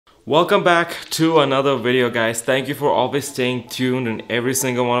Welcome back to another video, guys. Thank you for always staying tuned in every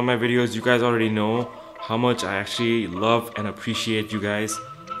single one of my videos. You guys already know how much I actually love and appreciate you guys.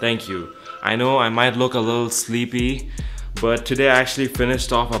 Thank you. I know I might look a little sleepy, but today I actually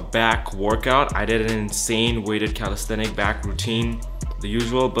finished off a back workout. I did an insane weighted calisthenic back routine, the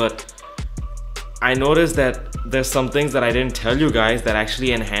usual, but I noticed that there's some things that I didn't tell you guys that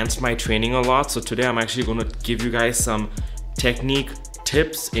actually enhanced my training a lot. So today I'm actually going to give you guys some technique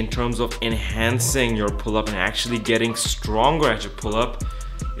tips in terms of enhancing your pull-up and actually getting stronger at your pull-up.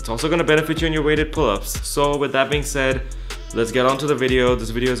 It's also going to benefit you in your weighted pull-ups. So with that being said, let's get on to the video.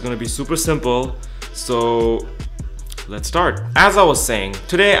 This video is going to be super simple, so let's start. As I was saying,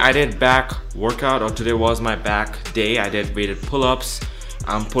 today I did back workout, or today was my back day. I did weighted pull-ups.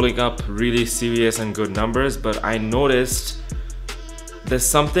 I'm pulling up really serious and good numbers, but I noticed there's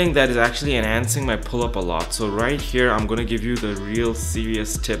something that is actually enhancing my pull-up a lot. So right here, I'm gonna give you the real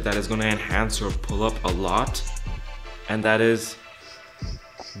serious tip that is gonna enhance your pull-up a lot, and that is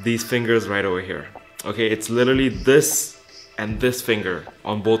these fingers right over here. Okay, it's literally this and this finger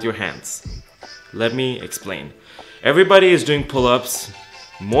on both your hands. Let me explain. Everybody is doing pull-ups.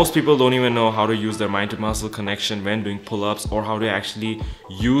 Most people don't even know how to use their mind to muscle connection when doing pull-ups, or how to actually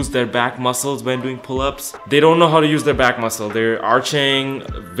use their back muscles when doing pull-ups. They don't know how to use their back muscle. They're arching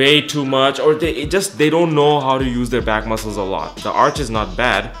way too much, or they don't know how to use their back muscles a lot. The arch is not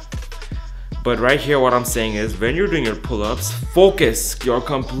bad, but right here what I'm saying is when you're doing your pull-ups, focus, your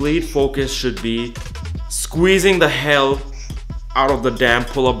complete focus should be squeezing the hell out of the damn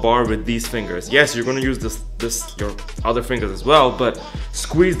pull-up bar with these fingers. Yes, you're gonna use your other fingers as well, but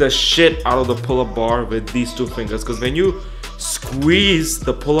squeeze the shit out of the pull-up bar with these two fingers, because when you squeeze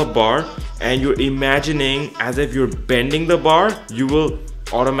the pull-up bar and you're imagining as if you're bending the bar, you will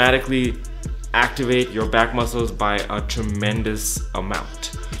automatically activate your back muscles by a tremendous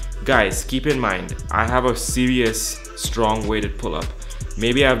amount. Guys, keep in mind, I have a serious strong weighted pull-up.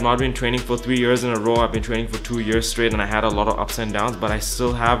 Maybe I've not been training for 3 years in a row. I've been training for 2 years straight, and I had a lot of ups and downs, but I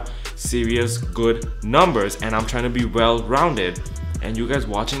still have serious good numbers, and I'm trying to be well-rounded. And you guys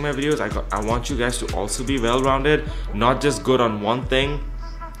watching my videos, I want you guys to also be well-rounded, not just good on one thing.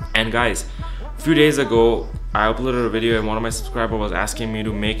 And guys, a few days ago, I uploaded a video and one of my subscribers was asking me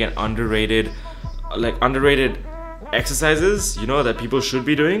to make an underrated exercises, you know, that people should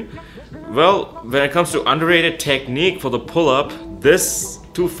be doing. Well, when it comes to underrated technique for the pull-up, this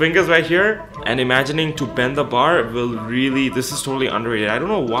two fingers right here and imagining to bend the bar will really, this is totally underrated. I don't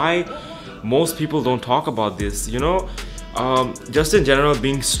know why most people don't talk about this, you know. Just in general,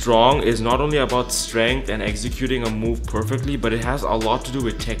 being strong is not only about strength and executing a move perfectly, but it has a lot to do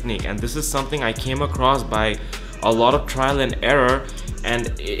with technique. And this is something I came across by a lot of trial and error,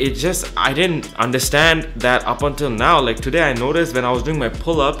 and it just, I didn't understand that up until now. Like today I noticed when I was doing my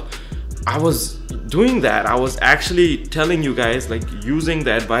pull-up, I was doing that. I was actually telling you guys, like using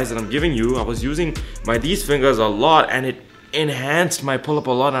the advice that I'm giving you, I was using these fingers a lot, and it enhanced my pull-up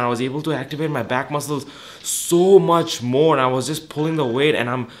a lot, and I was able to activate my back muscles so much more, and I was just pulling the weight,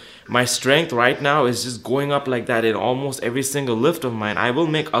 and my strength right now is just going up like that in almost every single lift of mine. I will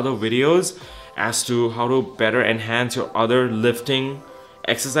make other videos as to how to better enhance your other lifting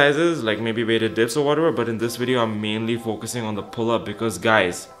exercises, like maybe weighted dips or whatever, but in this video I'm mainly focusing on the pull-up, because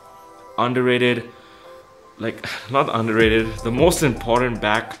guys, underrated, like not underrated, the most important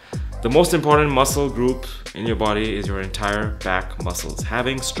muscle group in your body is your entire back muscles.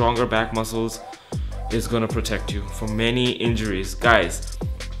 Having stronger back muscles is gonna protect you from many injuries. Guys,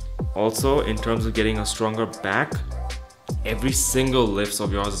 also in terms of getting a stronger back, every single lifts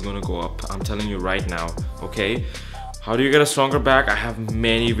of yours is gonna go up. I'm telling you right now, okay? How do you get a stronger back? I have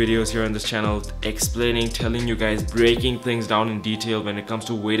many videos here on this channel explaining, telling you guys, breaking things down in detail when it comes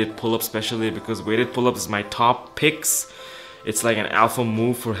to weighted pull-ups, especially because weighted pull-ups is my top picks. It's like an alpha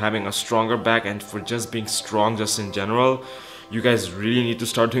move for having a stronger back and for just being strong just in general. You guys really need to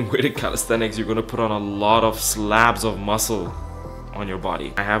start doing weighted calisthenics. You're gonna put on a lot of slabs of muscle on your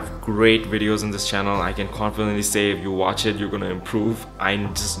body. I have great videos in this channel. I can confidently say if you watch it, you're gonna improve. I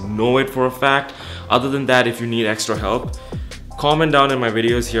just know it for a fact. Other than that, if you need extra help, comment down in my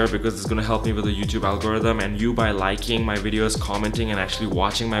videos here, because it's gonna help me with the YouTube algorithm, and you by liking my videos, commenting, and actually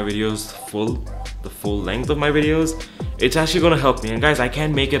watching my videos the full length of my videos, it's actually gonna help me. And guys, I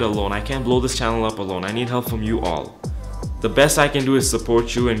can't make it alone. I can't blow this channel up alone. I need help from you all. The best I can do is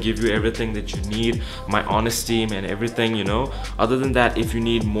support you and give you everything that you need, my honesty and everything, you know. Other than that, if you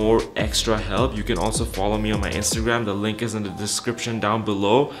need more extra help, you can also follow me on my Instagram. The link is in the description down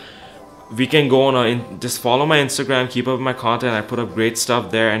below. We can go on just follow my Instagram, keep up with my content. I put up great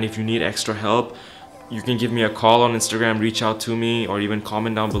stuff there, and if you need extra help, You can give me a call on Instagram, reach out to me, or even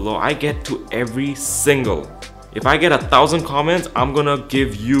comment down below. I get to every single. If I get 1,000 comments, I'm gonna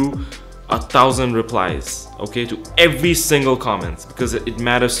give you 1,000 replies, okay, to every single comments, because it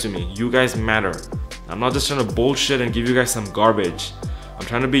matters to me. You guys matter. I'm not just trying to bullshit and give you guys some garbage. I'm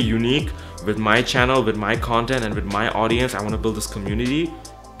trying to be unique with my channel, with my content, and with my audience. I want to build this community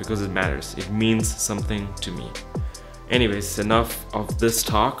because it matters. It means something to me. Anyways, enough of this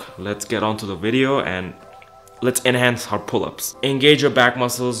talk. Let's get on to the video and let's enhance our pull-ups. Engage your back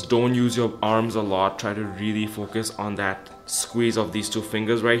muscles. Don't use your arms a lot. Try to really focus on that squeeze of these two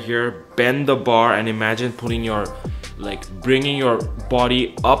fingers right here. Bend the bar and imagine putting your, bringing your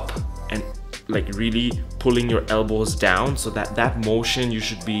body up and really pulling your elbows down, so that motion you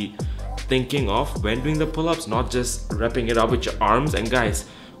should be thinking of when doing the pull-ups, not just repping it up with your arms. And guys,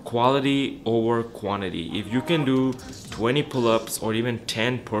 quality over quantity. If you can do 20 pull-ups or even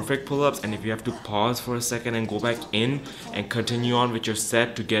 10 perfect pull-ups, and if you have to pause for a second and go back in and continue on with your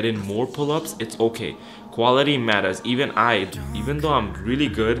set to get in more pull-ups, it's okay. Quality matters. Even though I'm really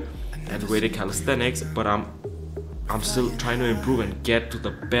good at weighted calisthenics, but I'm still trying to improve and get to the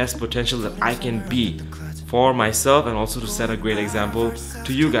best potential that I can be for myself, and also to set a great example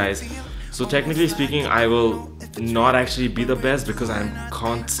to you guys. So technically speaking, I will not actually be the best because I'm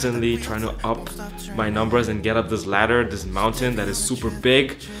constantly trying to up my numbers and get up this ladder, this mountain that is super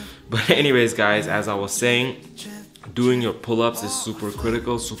big. But anyways guys, as I was saying, doing your pull-ups is super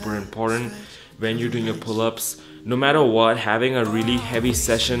critical, super important. When you're doing your pull-ups, no matter what, having a really heavy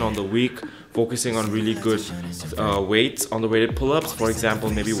session on the week, focusing on really good weights on the weighted pull-ups. For example,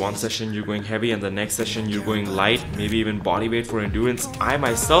 maybe one session you're going heavy and the next session you're going light, maybe even body weight for endurance. I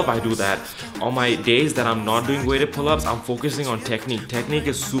do that. On my days that I'm not doing weighted pull-ups, I'm focusing on technique. Technique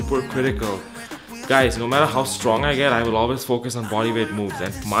is super critical. Guys, no matter how strong I get, I will always focus on body weight moves,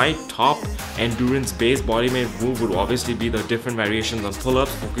 and my top endurance based body weight move would obviously be the different variations on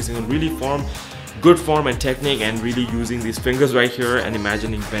pull-ups, focusing on really good form and technique, and really using these fingers right here and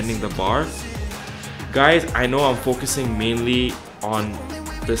imagining bending the bar. Guys, I know I'm focusing mainly on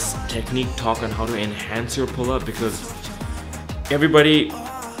this technique talk on how to enhance your pull-up, because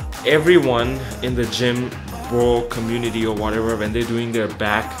everyone in the gym bro community or whatever, when they're doing their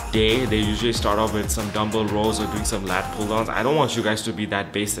back day, they usually start off with some dumbbell rows or doing some lat pull downs. I don't want you guys to be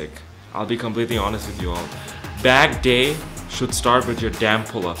that basic. I'll be completely honest with you all. Back day should start with your damn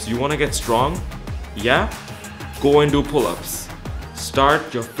pull-ups. You want to get strong? Yeah? Go and do pull-ups.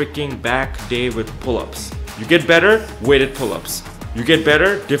 Start your freaking back day with pull-ups. You get better, weighted pull-ups. You get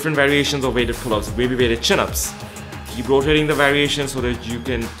better, different variations of weighted pull-ups, maybe weighted chin-ups. Keep rotating the variations so that you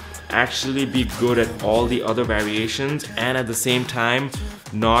can actually be good at all the other variations, and at the same time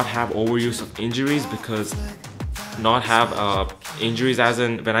not have overuse of injuries. Because not have injuries, as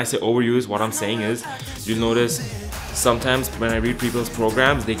in, when I say overuse, what I'm saying is, you'll notice sometimes when I read people's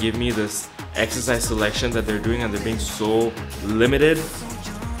programs, they give me this exercise selection that they're doing and they're being so limited.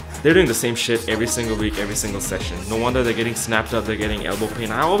 They're doing the same shit every single week, every single session. No wonder they're getting snapped up, they're getting elbow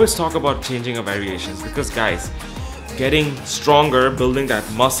pain. I always talk about changing of variations, because guys, getting stronger, building that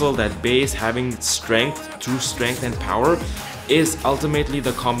muscle, that base, having strength, true strength and power, is ultimately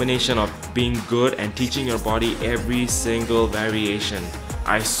the combination of being good and teaching your body every single variation.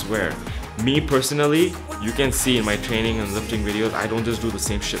 I swear. Me personally, you can see in my training and lifting videos, I don't just do the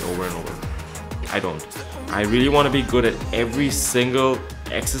same shit over and over. I don't. I really want to be good at every single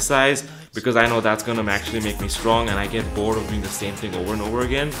exercise, because I know that's gonna actually make me strong, and I get bored of doing the same thing over and over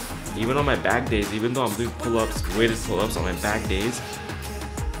again. Even on my back days, even though I'm doing pull-ups, weighted pull-ups on my back days,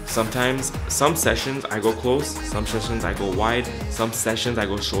 sometimes, some sessions I go close, some sessions I go wide, some sessions I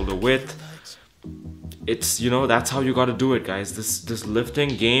go shoulder width. It's, that's how you gotta do it, guys. This lifting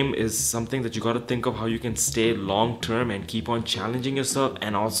game is something that you gotta think of how you can stay long term and keep on challenging yourself,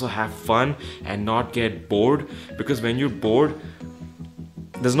 and also have fun and not get bored. Because when you're bored,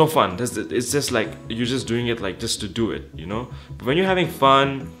 there's no fun. It's just like you're just doing it just to do it, But when you're having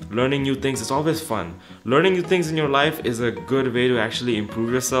fun, learning new things, it's always fun. Learning new things in your life is a good way to actually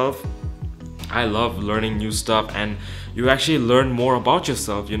improve yourself. I love learning new stuff, and you actually learn more about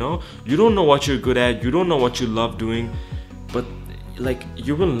yourself, You don't know what you're good at, you don't know what you love doing, but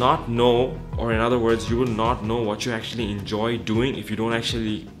you will not know, or in other words, you will not know what you actually enjoy doing if you don't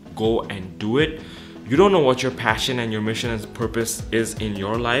actually go and do it. You don't know what your passion and your mission and purpose is in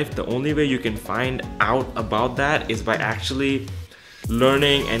your life. The only way you can find out about that is by actually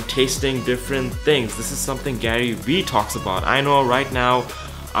learning and tasting different things. This is something Gary Vee talks about. I know right now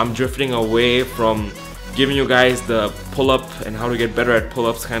I'm drifting away from giving you guys the pull-up and how to get better at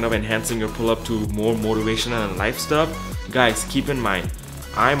pull-ups, kind of enhancing your pull-up to more motivational and life stuff. Guys, keep in mind,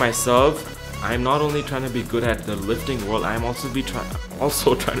 I myself I'm not only trying to be good at the lifting world, I'm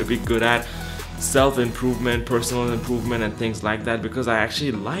also trying to be good at self-improvement, personal improvement, and things like that, because I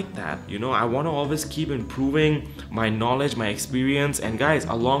actually like that. You know, I want to always keep improving my knowledge, my experience, and guys,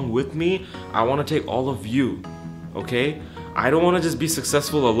 along with me, I want to take all of you, okay? I don't want to just be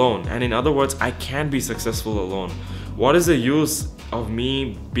successful alone, and in other words, I can't be successful alone. What is the use of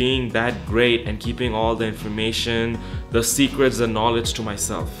me being that great and keeping all the information, the secrets, the knowledge to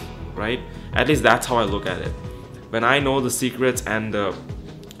myself, right? At least that's how I look at it. When I know the secrets and the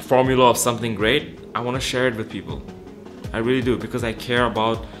formula of something great, I want to share it with people. I really do, because I care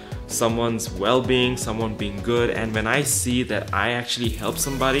about someone's well-being, someone being good, and when I see that I actually helped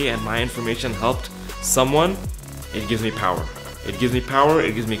somebody and my information helped someone, it gives me power. It gives me power,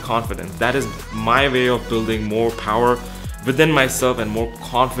 it gives me confidence. That is my way of building more power within myself and more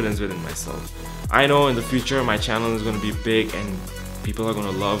confidence within myself. I know in the future my channel is going to be big and people are going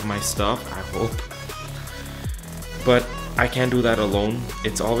to love my stuff, I hope. But I can't do that alone.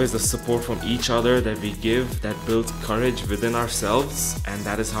 It's always the support from each other that we give that builds courage within ourselves, and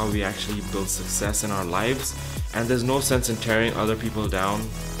that is how we actually build success in our lives. And there's no sense in tearing other people down.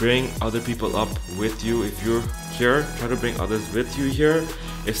 Bring other people up with you. If you're here, try to bring others with you here.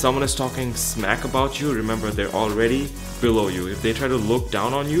 If someone is talking smack about you, remember they're already below you. If they try to look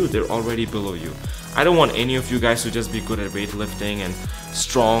down on you, they're already below you. I don't want any of you guys to just be good at weightlifting and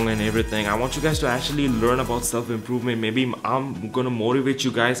strong and everything. I want you guys to actually learn about self-improvement. Maybe I'm gonna motivate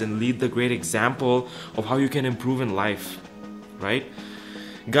you guys and lead the great example of how you can improve in life, right?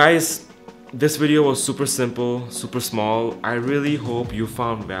 Guys, this video was super simple, super small. I really hope you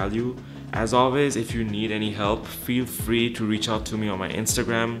found value. As always, if you need any help, feel free to reach out to me on my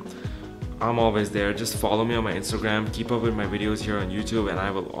Instagram. I'm always there. Just follow me on my Instagram, keep up with my videos here on YouTube, and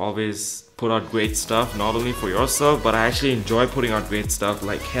I will always put out great stuff, not only for yourself, but I actually enjoy putting out great stuff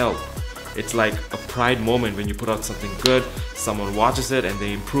like hell. It's like a pride moment when you put out something good, someone watches it and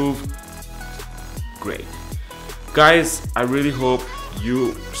they improve. Great. Guys, I really hope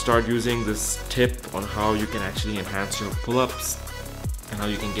you start using this tip on how you can actually enhance your pull-ups and how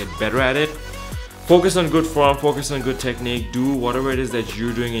you can get better at it. Focus on good form, focus on good technique, do whatever it is that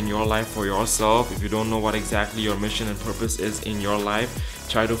you're doing in your life for yourself. If you don't know what exactly your mission and purpose is in your life,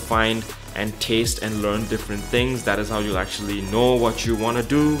 try to find and taste and learn different things. That is how you'll actually know what you want to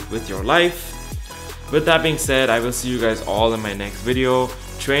do with your life. With that being said, I will see you guys all in my next video.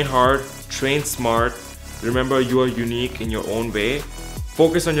 Train hard, train smart. Remember, you are unique in your own way.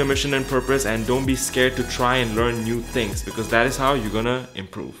 Focus on your mission and purpose, and don't be scared to try and learn new things, because that is how you're gonna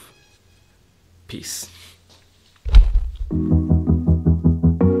improve. Peace.